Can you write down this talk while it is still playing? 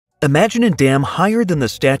Imagine a dam higher than the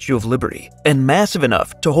Statue of Liberty and massive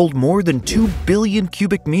enough to hold more than 2 billion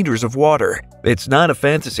cubic meters of water. It's not a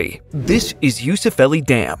fantasy. This is Yusufeli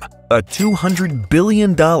Dam, a $200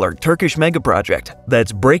 billion Turkish megaproject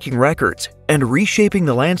that's breaking records and reshaping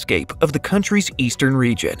the landscape of the country's eastern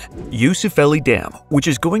region. Yusufeli Dam, which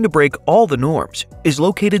is going to break all the norms, is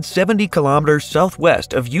located 70 kilometers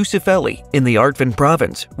southwest of Yusufeli in the Artvin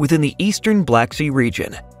province within the eastern Black Sea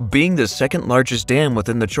region. Being the second largest dam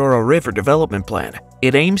within the Chorro River development plan,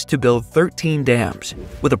 it aims to build 13 dams.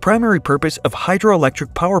 With a primary purpose of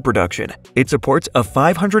hydroelectric power production, it supports a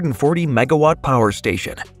 540 megawatt power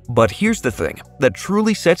station. But here's the thing that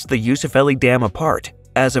truly sets the Yusufeli Dam apart.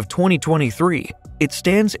 As of 2023, it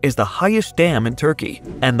stands as the highest dam in Turkey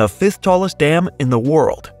and the 5th tallest dam in the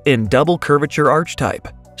world in double curvature arch type.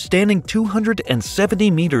 Standing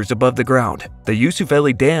 270 meters above the ground, the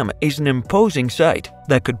Yusufeli Dam is an imposing sight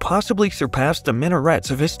that could possibly surpass the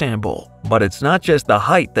minarets of Istanbul. But it's not just the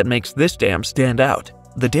height that makes this dam stand out.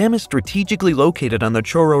 The dam is strategically located on the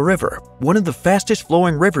Chorro River, one of the fastest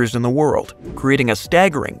flowing rivers in the world, creating a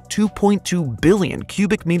staggering 2.2 billion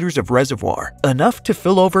cubic meters of reservoir, enough to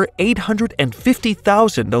fill over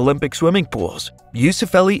 850,000 Olympic swimming pools.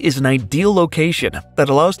 Yusufeli is an ideal location that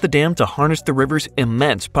allows the dam to harness the river's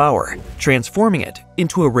immense power, transforming it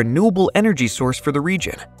into a renewable energy source for the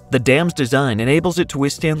region. The dam's design enables it to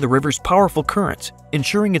withstand the river's powerful currents,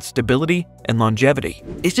 ensuring its stability and longevity.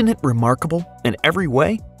 Isn't it remarkable in every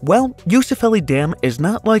way? Well, Yusufeli Dam is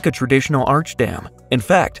not like a traditional arch dam. In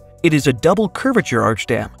fact, it is a double curvature arch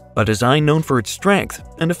dam, a design known for its strength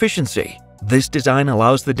and efficiency. This design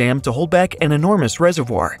allows the dam to hold back an enormous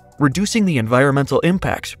reservoir, reducing the environmental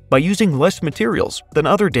impacts by using less materials than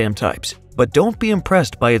other dam types. But don't be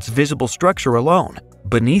impressed by its visible structure alone.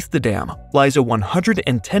 Beneath the dam lies a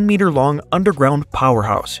 110-meter-long underground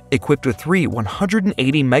powerhouse equipped with 3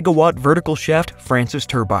 180-megawatt vertical shaft Francis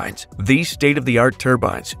turbines. These state-of-the-art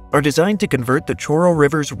turbines are designed to convert the Chorro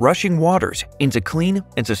River's rushing waters into clean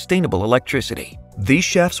and sustainable electricity. These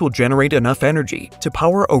shafts will generate enough energy to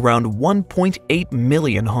power around 1.8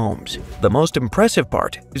 million homes. The most impressive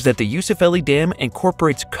part is that the Yusufeli Dam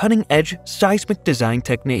incorporates cutting-edge seismic design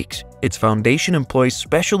techniques. Its foundation employs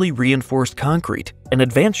specially reinforced concrete and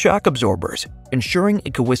advanced shock absorbers, ensuring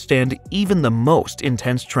it can withstand even the most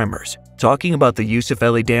intense tremors. Talking about the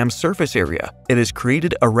Yusufeli Dam's surface area, it has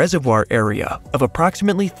created a reservoir area of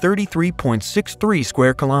approximately 33.63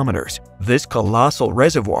 square kilometers. This colossal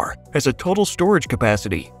reservoir has a total storage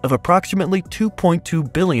capacity of approximately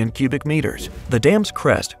 2.2 billion cubic meters. The dam's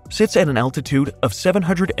crest sits at an altitude of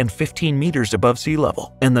 715 meters above sea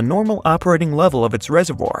level, and the normal operating level of its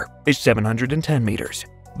reservoir is 710 meters.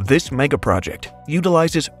 This megaproject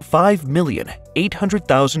utilizes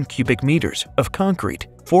 5,800,000 cubic meters of concrete,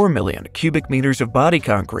 4 million cubic meters of body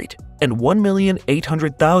concrete, and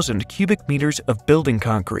 1,800,000 cubic meters of building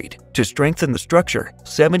concrete. To strengthen the structure,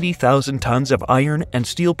 70,000 tons of iron and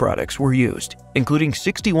steel products were used, including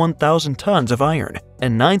 61,000 tons of iron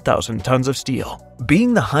and 9,000 tons of steel.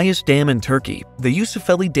 Being the highest dam in Turkey, the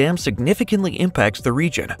Yusufeli Dam significantly impacts the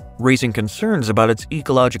region, raising concerns about its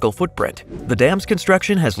ecological footprint. The dam's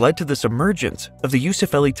construction has led to the submergence of the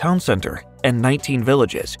Yusufeli town center and 19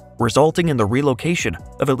 villages, resulting in the relocation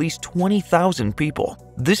of at least 20,000 people.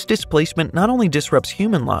 This displacement not only disrupts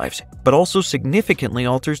human lives, but also significantly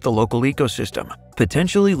alters the local ecosystem,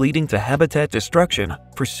 potentially leading to habitat destruction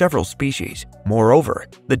for several species. Moreover,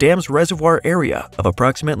 the dam's reservoir area of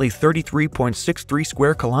approximately 33.63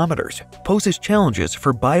 square kilometers poses challenges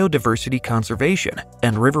for biodiversity conservation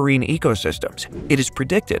and riverine ecosystems. It is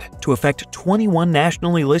predicted to affect 21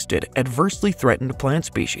 nationally listed adversely threatened plant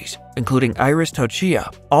species, including Iris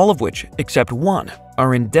tauchia, all of which, except one,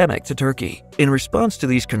 are endemic to Turkey. In response to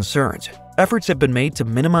these concerns, efforts have been made to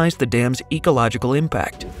minimize the dam's ecological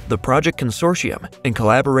impact. The project consortium, in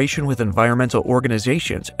collaboration with environmental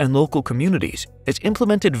organizations and local communities, has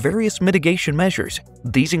implemented various mitigation measures.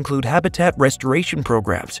 These include habitat restoration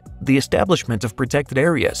programs, the establishment of protected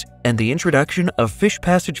areas, and the introduction of fish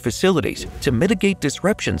passage facilities to mitigate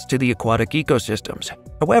disruptions to the aquatic ecosystems.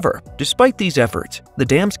 However, despite these efforts, the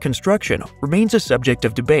dam's construction remains a subject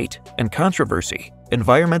of debate and controversy.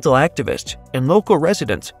 Environmental activists and local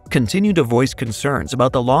residents continue to voice concerns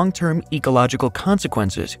about the long-term ecological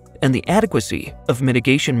consequences and the adequacy of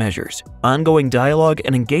mitigation measures. Ongoing dialogue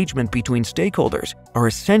and engagement between stakeholders are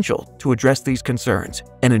essential to address these concerns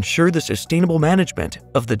and ensure the sustainable management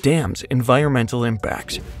of the dam's environmental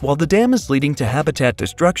impacts. While the dam is leading to habitat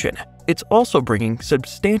destruction, it's also bringing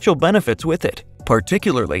substantial benefits with it.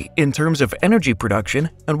 particularly in terms of energy production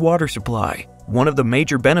and water supply. One of the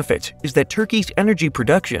major benefits is that Turkey's energy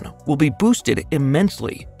production will be boosted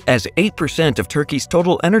immensely, as 8% of Turkey's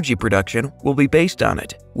total energy production will be based on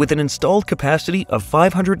it. With an installed capacity of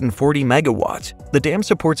 540 megawatts, the dam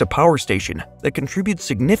supports a power station that contributes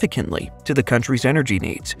significantly to the country's energy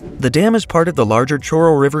needs. The dam is part of the larger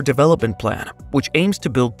Choro River Development Plan, which aims to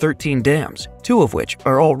build 13 dams, 2 of which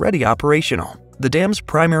are already operational. The dam's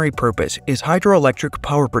primary purpose is hydroelectric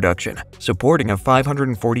power production, supporting a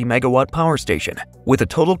 540 megawatt power station. With a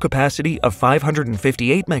total capacity of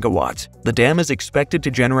 558 megawatts, the dam is expected to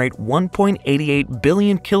generate 1.88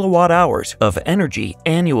 billion kilowatt hours of energy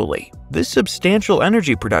annually. This substantial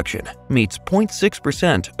energy production meets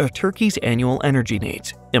 0.6% of Turkey's annual energy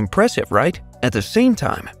needs. Impressive, right? At the same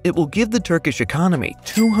time, it will give the Turkish economy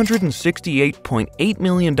 $268.8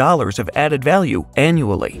 million of added value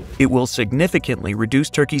annually. It will significantly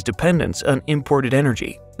reduce Turkey's dependence on imported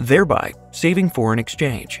energy, thereby saving foreign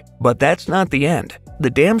exchange. But that's not the end.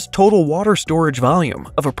 The dam's total water storage volume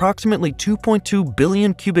of approximately 2.2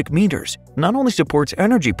 billion cubic meters not only supports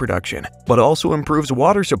energy production, but also improves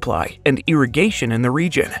water supply and irrigation in the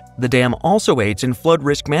region. The dam also aids in flood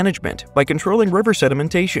risk management by controlling river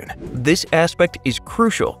sedimentation. This aspect is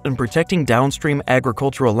crucial in protecting downstream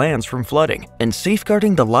agricultural lands from flooding and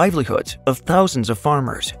safeguarding the livelihoods of thousands of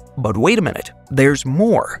farmers. But wait a minute, there's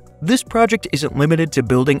more. This project isn't limited to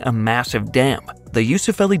building a massive dam. The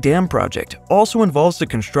Yusufeli Dam project also involves the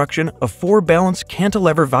construction of 4 balanced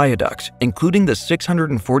cantilever viaducts, including the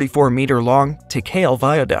 644-meter-long Tekale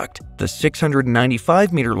Viaduct, the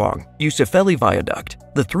 695-meter-long Yusufeli Viaduct,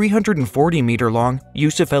 the 340-meter-long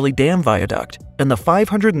Yusufeli Dam Viaduct, and the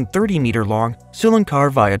 530-meter-long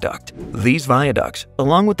Silankar Viaduct. These viaducts,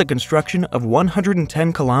 along with the construction of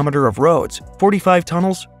 110 kilometers of roads, 45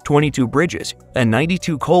 tunnels, 22 bridges, and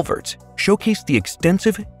 92 culverts, showcase the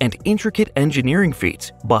extensive and intricate engineering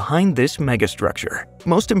feats behind this megastructure.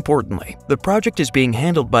 Most importantly, the project is being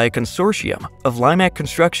handled by a consortium of Limak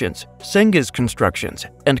Constructions, Cengiz Constructions,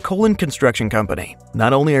 and Colin Construction Company.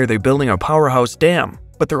 Not only are they building a powerhouse dam,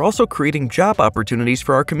 but they're also creating job opportunities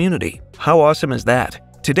for our community. How awesome is that?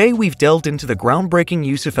 Today, we've delved into the groundbreaking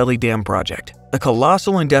Yusufeli Dam project, a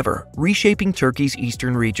colossal endeavor reshaping Turkey's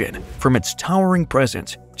eastern region. From its towering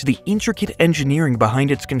presence to the intricate engineering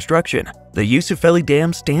behind its construction, the Yusufeli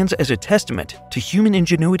Dam stands as a testament to human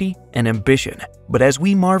ingenuity and ambition. But as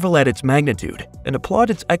we marvel at its magnitude and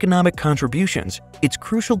applaud its economic contributions, it's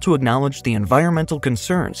crucial to acknowledge the environmental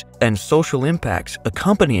concerns and social impacts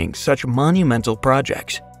accompanying such monumental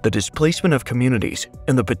projects. The displacement of communities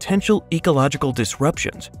and the potential ecological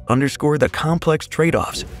disruptions underscore the complex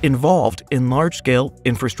trade-offs involved in large-scale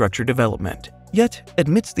infrastructure development. Yet,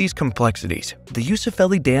 amidst these complexities, the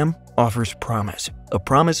Yusufeli Dam offers promise, a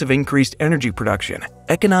promise of increased energy production,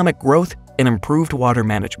 economic growth, and improved water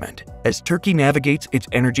management. As Turkey navigates its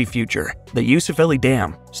energy future, the Yusufeli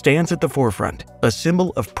Dam stands at the forefront, a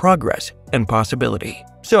symbol of progress and possibility.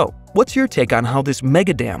 So, what's your take on how this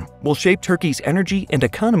mega dam will shape Turkey's energy and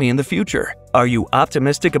economy in the future? Are you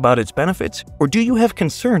optimistic about its benefits, or do you have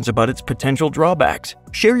concerns about its potential drawbacks?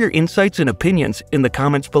 Share your insights and opinions in the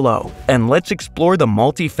comments below, and let's explore the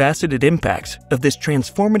multifaceted impacts of this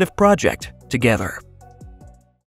transformative project together.